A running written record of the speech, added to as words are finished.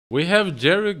We have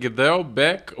Jerry Gidel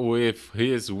back with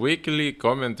his weekly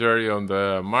commentary on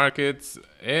the markets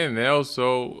and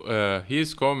also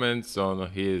his comments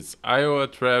on his Iowa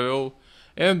travel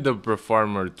and the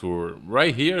Performer Tour.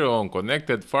 Right here on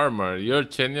Connected Farmer, your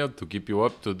channel to keep you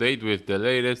up to date with the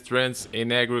latest trends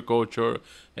in agriculture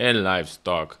and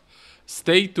livestock.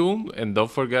 Stay tuned and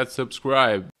don't forget to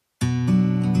subscribe.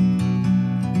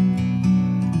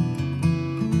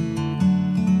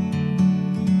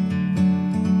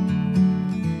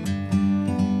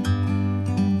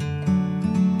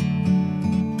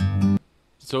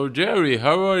 So, Jerry,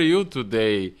 how are you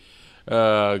today?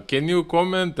 Can you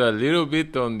comment a little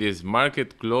bit on this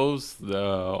market close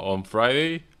on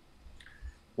Friday?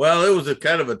 Well, it was a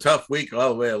kind of a tough week all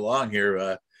the way along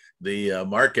here. The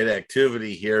market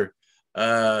activity here,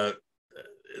 uh,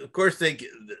 of course, the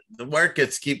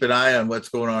markets keep an eye on what's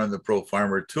going on in the Pro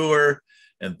Farmer Tour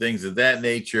and things of that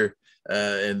nature,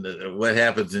 and what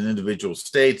happens in individual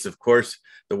states. Of course,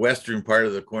 the western part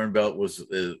of the Corn Belt was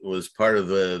part of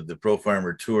the Pro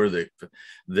Farmer Tour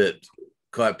that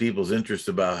caught people's interest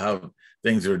about how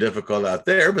things are difficult out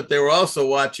there. But they were also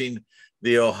watching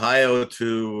the Ohio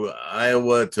to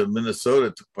Iowa to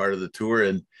Minnesota part of the tour.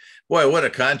 And boy, what a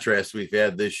contrast we've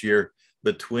had this year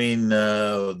between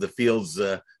the fields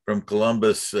from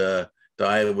Columbus to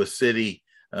Iowa City.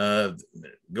 Uh,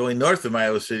 Going north of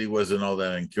Iowa City wasn't all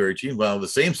that encouraging. Well, the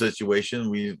same situation.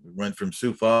 We went from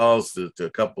Sioux Falls to a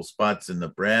couple spots in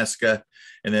Nebraska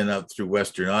and then up through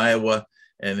western Iowa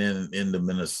and then into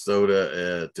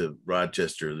Minnesota to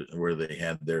Rochester, where they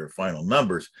had their final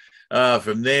numbers.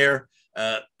 From there,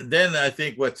 then I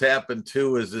think what's happened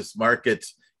too is this market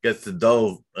gets the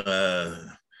dull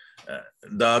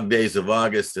dog days of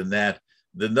August, and that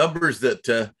the numbers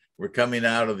that were coming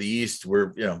out of the East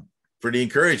were, pretty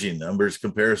encouraging numbers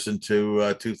comparison to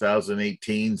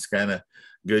 2018's kind of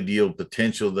good yield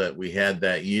potential that we had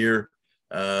that year.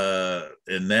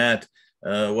 In that,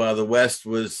 while the West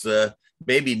was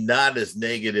maybe not as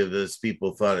negative as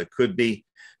people thought it could be,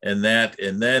 and that,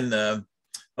 and then the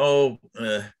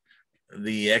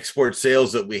export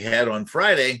sales that we had on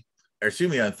Friday, or excuse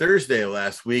me, on Thursday of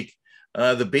last week,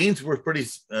 the beans were pretty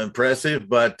impressive,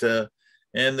 but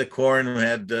and the corn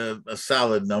had a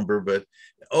solid number, but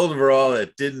overall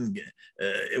it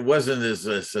wasn't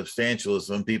as substantial as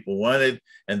some people wanted.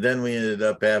 And then we ended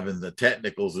up having the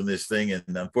technicals in this thing, and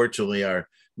unfortunately, our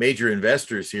major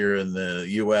investors here in the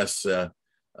U.S.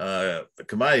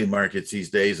 Commodity markets these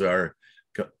days are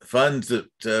funds that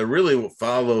really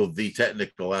follow the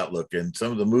technical outlook, and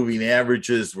some of the moving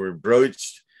averages were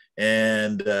broached,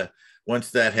 and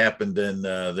once that happened, then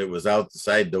there was out the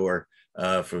side door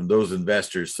from those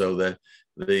investors, so that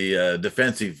the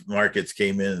defensive markets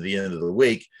came in at the end of the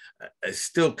week. I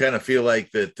still kind of feel like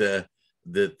that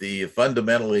the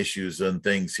fundamental issues and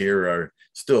things here are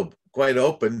still quite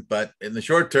open, but in the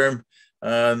short term,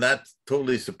 not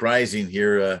totally surprising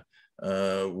here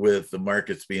with the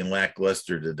markets being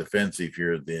lackluster to defensive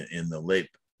here in the late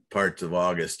parts of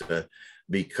August,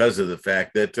 because of the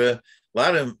fact that a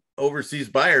lot of overseas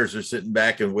buyers are sitting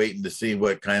back and waiting to see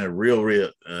what kind of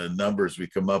real numbers we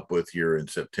come up with here in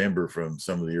September from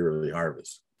some of the early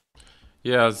harvest.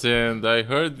 Yes, and I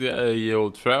heard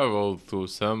you traveled to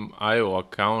some Iowa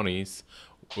counties.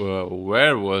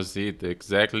 Where was it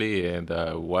exactly, and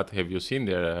what have you seen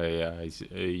there?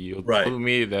 You Right. told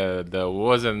me that there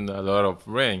wasn't a lot of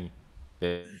rain.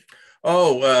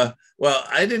 Oh, well,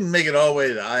 I didn't make it all the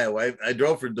way to Iowa. I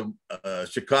drove from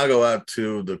Chicago out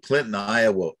to the Clinton,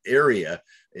 Iowa area,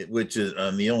 which is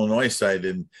on the Illinois side,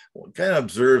 and kind of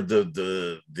observed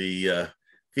the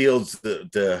fields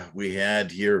that we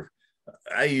had here.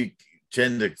 I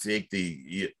tend to take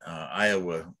the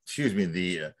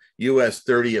U.S.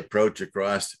 30 approach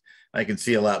across. I can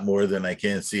see a lot more than I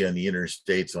can see on the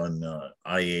interstates on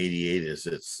I-88 as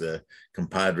its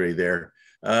compadre there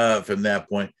from that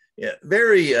point. Yeah,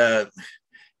 very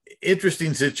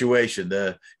interesting situation.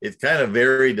 It kind of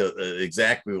varied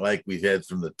exactly like we had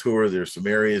from the tour. There's some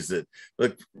areas that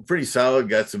look pretty solid,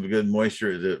 got some good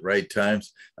moisture at the right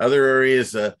times. Other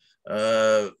areas, uh,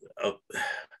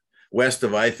 west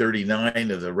of I-39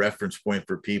 as a reference point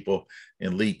for people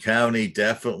in Lee County,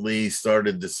 definitely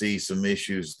started to see some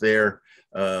issues there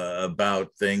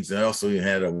about things. And also you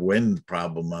had a wind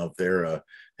problem out there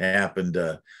happened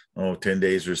 10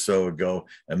 days or so ago,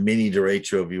 a mini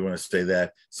derecho, if you want to say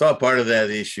that. Saw part of that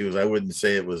issue. I wouldn't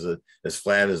say it was as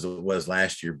flat as it was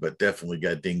last year, but definitely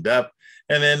got dinged up.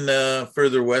 And then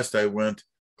further west, I went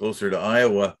closer to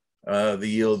Iowa. The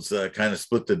yields kind of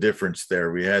split the difference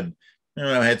there. We had,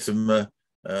 had some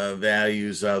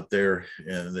values out there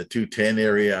in the 210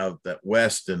 area out that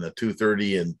west and the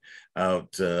 230 and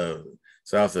out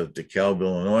south of DeKalb,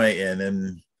 Illinois, and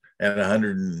then at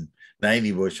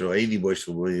 190 bushel, 80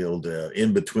 bushel yield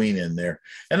in between in there.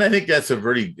 And I think that's a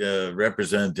very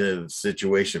representative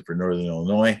situation for Northern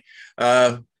Illinois.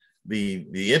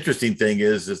 The interesting thing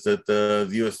is that the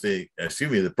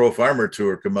the Pro Farmer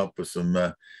Tour come up with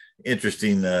some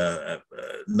interesting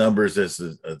numbers as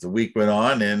the week went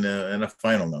on, and a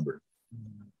final number.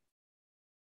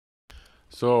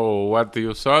 So what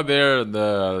you saw there,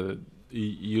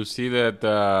 you see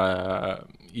that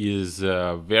is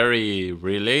very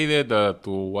related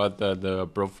to what the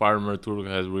Pro Farmer Tour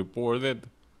has reported.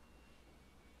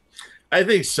 I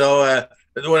think so.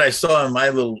 What I saw on my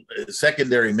little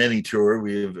secondary mini tour,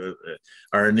 we have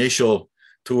our initial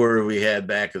tour we had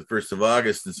back at the 1st of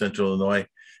August in Central Illinois.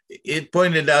 It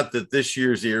pointed out that this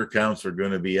year's ear counts are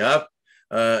going to be up.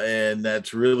 And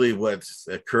that's really what's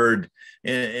occurred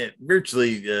in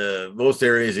virtually most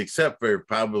areas, except for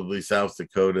probably South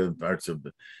Dakota, parts of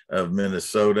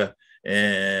Minnesota,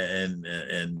 and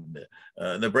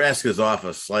Nebraska's off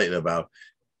a slight about.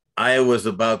 Iowa's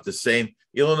about the same.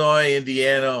 Illinois,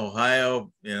 Indiana,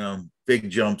 Ohio, big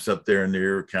jumps up there in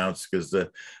their accounts because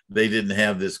they didn't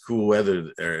have this cool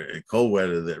weather or cold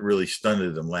weather that really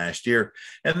stunted them last year.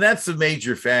 And that's a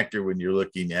major factor when you're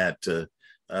looking at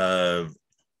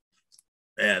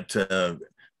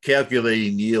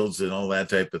calculating yields and all that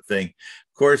type of thing.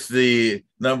 Of course, the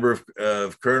number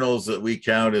of kernels that we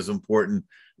count is important.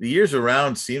 The years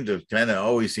around seem to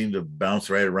always bounce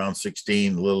right around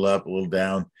 16, a little up, a little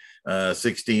down.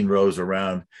 16 rows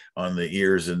around on the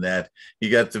ears, and that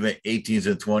you got some 18s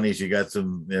and 20s, you got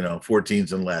some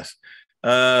 14s and less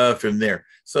from there.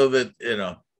 So that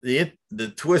the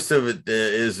twist of it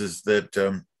is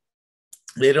that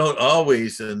they don't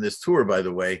always, in this tour, by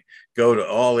the way, go to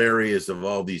all areas of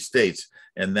all these states,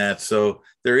 and that so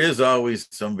there is always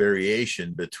some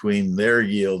variation between their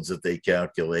yields that they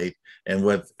calculate and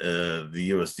what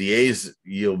the USDA's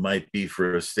yield might be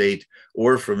for a state,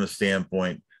 or from a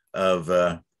standpoint of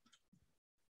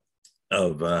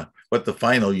what the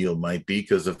final yield might be,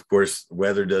 because of course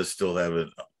weather does still have an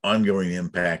ongoing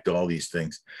impact. All these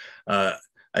things. I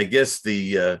guess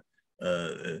the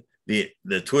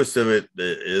twist of it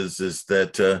is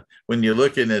that when you're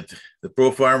looking at the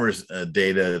Pro Farmers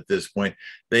data at this point,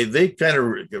 they kind of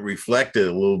reflected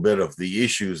a little bit of the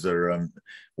issues that are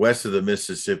west of the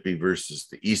Mississippi versus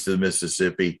the east of the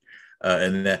Mississippi.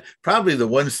 And that probably the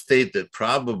one state that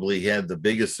probably had the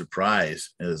biggest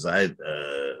surprise, as I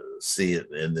see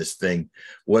it in this thing,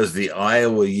 was the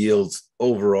Iowa yields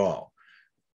overall.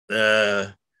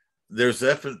 There's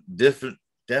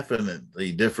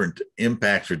definitely different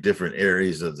impacts for different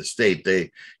areas of the state.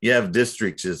 You have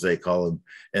districts, as they call them,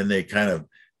 and they kind of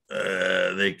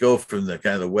they go from the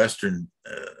kind of the western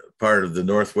part of the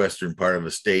northwestern part of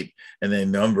a state, and they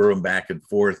number them back and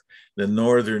forth. The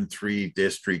northern three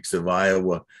districts of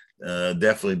Iowa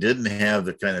definitely didn't have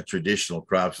the kind of traditional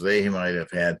crops they might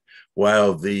have had,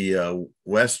 while the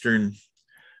western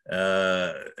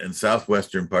and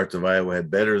southwestern parts of Iowa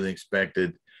had better than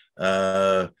expected.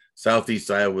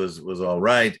 Southeast Iowa was all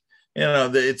right.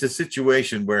 It's a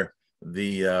situation where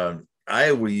the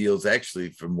Iowa yields,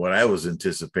 actually, from what I was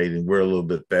anticipating, were a little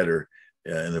bit better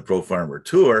in the Pro Farmer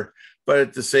Tour, but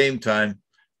at the same time,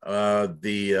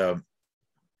 the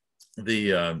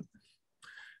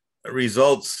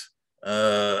results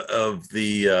of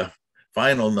the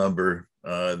final number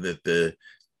that the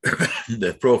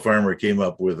Pro Farmer came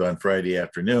up with on Friday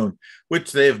afternoon,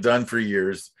 which they've done for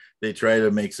years. They try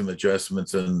to make some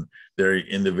adjustments in their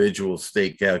individual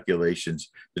state calculations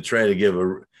to try to give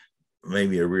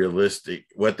maybe a realistic,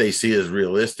 what they see as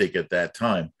realistic at that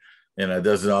time. And it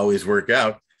doesn't always work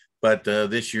out. But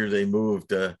this year they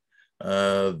moved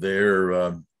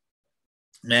their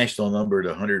national number to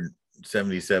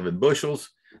 177 bushels.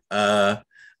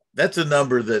 That's a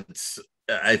number that's,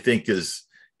 I think, is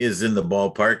in the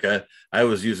ballpark. I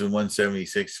was using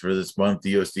 176 for this month.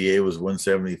 The USDA was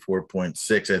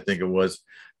 174.6, I think it was,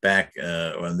 back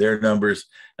on their numbers.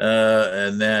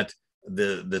 And that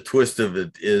the twist of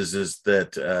it is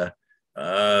that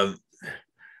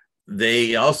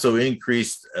they also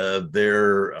increased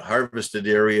their harvested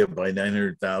area by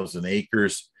 900,000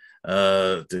 acres.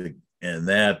 I'm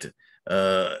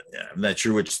not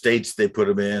sure which states they put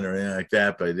them in or anything like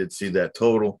that, but I did see that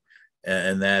total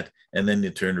and then you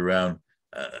turned around.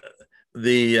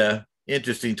 The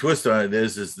interesting twist on it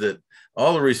is that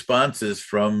all the responses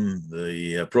from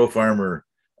the Pro Farmer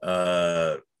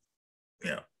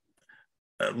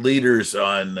leaders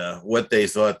on what they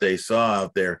thought they saw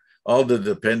out there all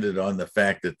depended on the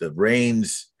fact that the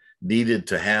rains needed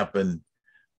to happen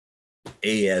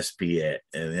ASAP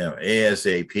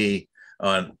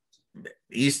on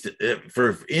east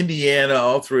for Indiana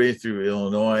all through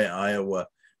Illinois, Iowa,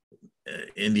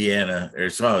 Indiana, or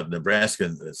Nebraska,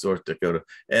 and North Dakota.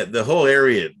 The whole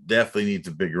area definitely needs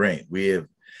a big rain. We have,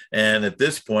 and at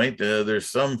this point, there's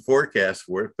some forecast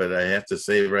for it, but I have to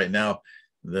say right now,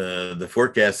 the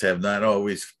forecasts have not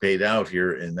always paid out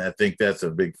here, and I think that's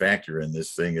a big factor in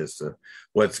this thing as to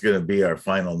what's going to be our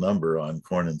final number on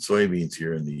corn and soybeans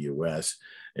here in the U.S.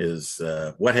 is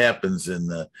what happens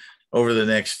over the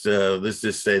next let's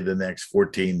just say the next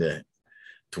 14 to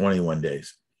 21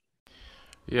 days.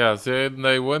 Yes, and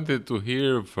I wanted to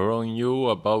hear from you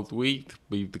about wheat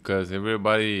because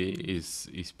everybody is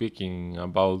speaking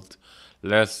about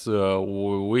less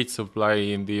wheat supply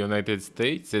in the United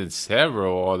States and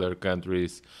several other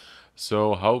countries.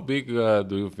 So, how big do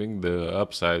you think the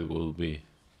upside will be?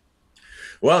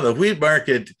 Well, the wheat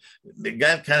market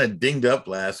got kind of dinged up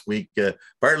last week,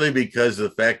 partly because of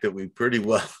the fact that we pretty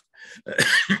well,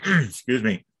 excuse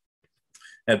me,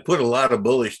 had put a lot of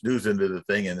bullish news into the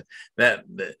thing, and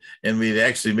we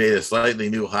actually made a slightly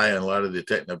new high on a lot of the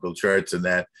technical charts and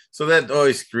that. So that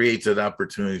always creates an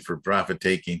opportunity for profit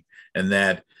taking and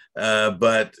that.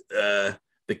 But the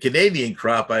Canadian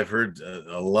crop, I've heard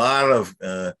a lot of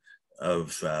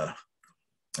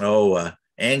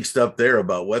angst up there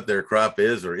about what their crop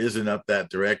is or isn't up that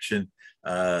direction.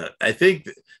 I think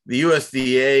the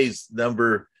USDA's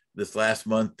number this last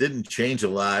month didn't change a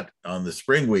lot on the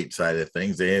spring wheat side of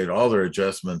things. They had all their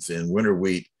adjustments in winter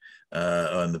wheat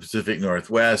on the Pacific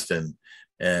Northwest and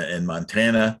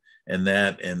Montana, and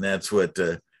that's what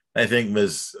I think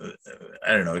was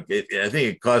I don't know. I think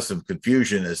it caused some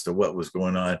confusion as to what was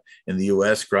going on in the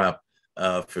U.S. crop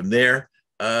from there,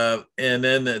 and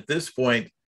then at this point.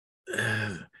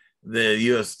 The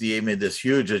USDA made this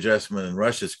huge adjustment in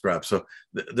Russia's crop. So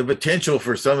the potential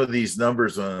for some of these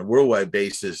numbers on a worldwide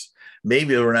basis,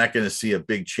 maybe we're not going to see a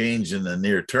big change in the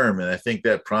near term. And I think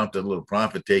that prompted a little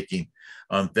profit taking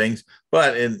on things.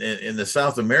 But in the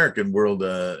South American world,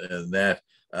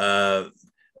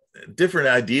 different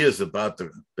ideas about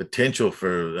the potential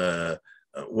for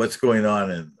what's going on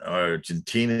in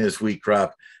Argentina's wheat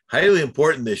crop, highly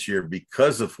important this year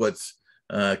because of what's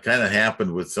kind of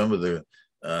happened with some of the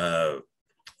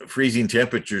freezing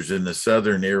temperatures in the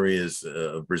southern areas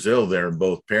of Brazil there in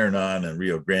both Paraná and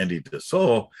Rio Grande do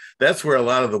Sul. That's where a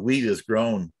lot of the wheat is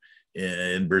grown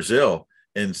in Brazil.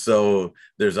 And so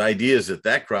there's ideas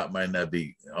that crop might not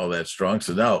be all that strong.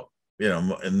 So now,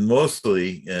 and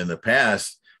mostly in the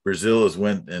past, Brazil has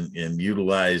went and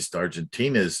utilized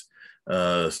Argentina's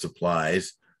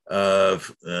supplies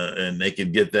and they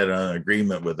can get that on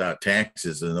agreement without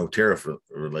taxes and no tariff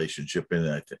relationship in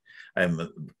it. I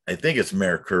think it's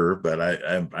Mercur, but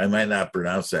I might not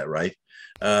pronounce that right.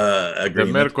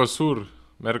 Agreement. The Mercosur.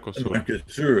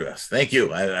 Thank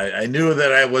you. I knew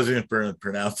that I wasn't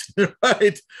pronouncing it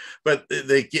right, but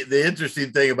the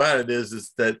interesting thing about it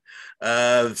is that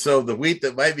so the wheat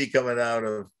that might be coming out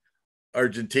of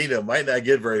Argentina might not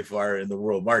get very far in the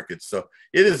world market. So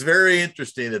it is very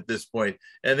interesting at this point.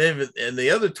 And then, and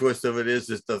the other twist of it is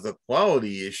the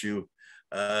quality issue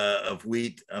of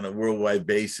wheat on a worldwide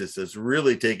basis has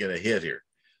really taken a hit here.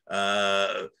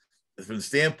 From the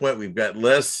standpoint, we've got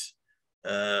less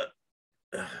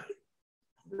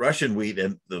Russian wheat,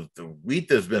 and the wheat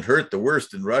that's been hurt the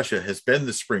worst in Russia has been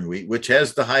the spring wheat, which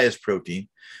has the highest protein.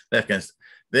 That kind of stuff.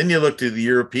 Then you look to the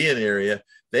European area.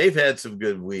 They've had some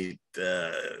good wheat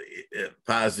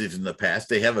positives in the past.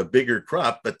 They have a bigger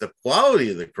crop, but the quality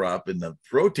of the crop and the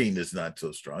protein is not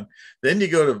so strong. Then you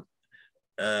go to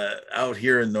out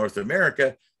here in North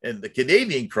America, and the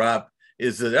Canadian crop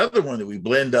is the other one that we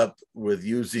blend up with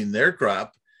using their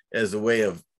crop as a way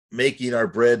of making our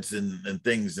breads and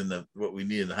things in what we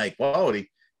need in the high quality.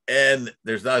 And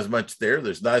there's not as much there.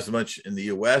 There's not as much in the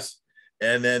U.S.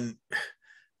 And then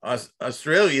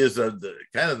Australia is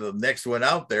kind of the next one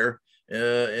out there,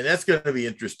 and that's going to be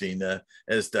interesting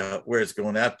as to where it's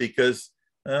going at because,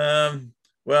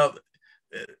 well,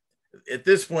 at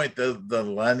this point, the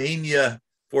La Nina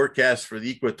forecast for the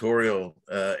equatorial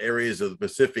areas of the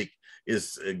Pacific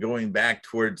is going back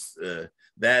towards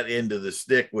that end of the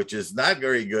stick, which is not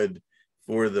very good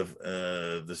for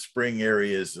the spring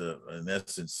areas, in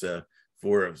essence,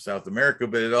 for South America,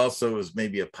 but it also is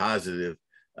maybe a positive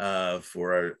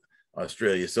for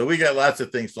Australia. So we got lots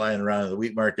of things flying around in the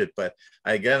wheat market, but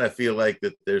I feel like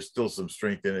that there's still some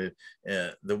strength in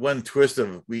it. The one twist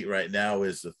of wheat right now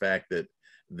is the fact that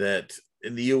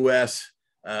in the U.S.,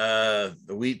 the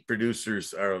wheat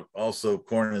producers are also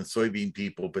corn and soybean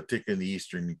people, particularly in the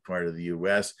eastern part of the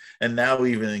U.S. And now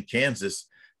even in Kansas,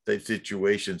 type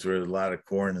situations where a lot of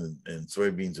corn and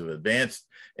soybeans have advanced.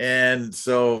 And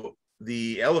so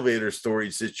the elevator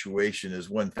storage situation is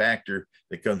one factor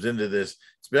that comes into this.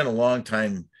 It's been a long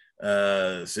time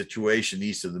situation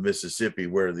east of the Mississippi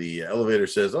where the elevator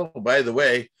says, oh, by the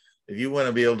way, if you want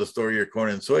to be able to store your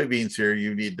corn and soybeans here,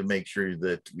 you need to make sure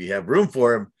that we have room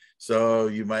for them. So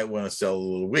you might want to sell a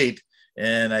little wheat.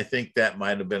 And I think that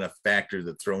might have been a factor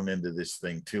that's thrown into this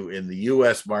thing too. In the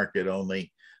U.S. market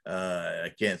only,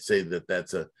 I can't say that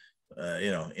that's a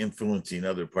influencing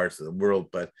other parts of the world,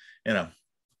 but the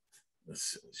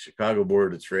Chicago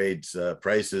Board of Trade's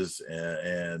prices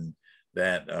and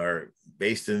that are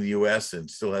based in the U.S. and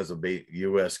still has a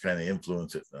U.S. kind of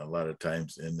influence a lot of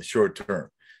times in the short term.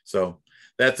 So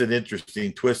that's an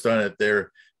interesting twist on it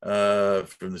there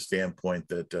from the standpoint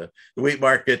that the wheat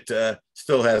market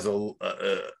still has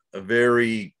a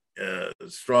very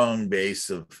strong base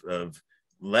of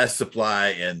less supply,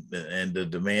 and the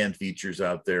demand features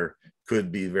out there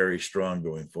could be very strong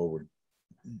going forward.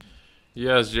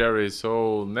 Yes, Jerry.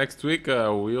 So next week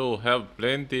we'll have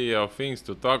plenty of things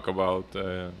to talk about.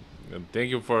 And thank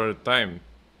you for your time.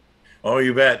 Oh,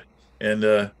 you bet. And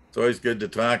it's always good to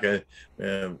talk.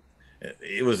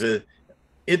 It was a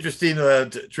interesting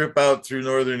trip out through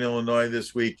northern Illinois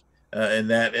this week,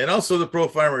 and also the Pro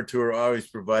Farmer Tour always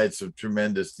provides some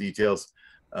tremendous details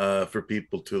for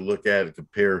people to look at and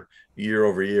compare year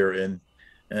over year. And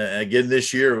again,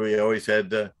 this year we always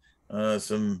had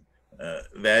some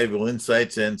valuable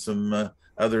insights and some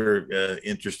other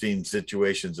interesting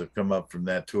situations have come up from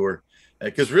that tour.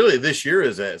 Because really, this year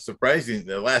is surprising.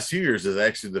 The last few years is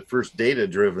actually the first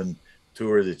data-driven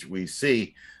tour that we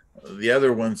see. The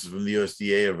other ones from the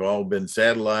USDA have all been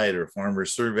satellite or farmer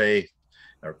survey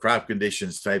or crop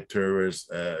conditions type tours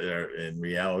and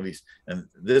realities. And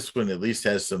this one at least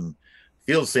has some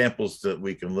field samples that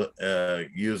we can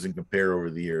use and compare over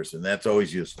the years. And that's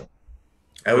always useful.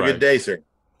 Have a good Right. day, sir.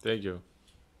 Thank you.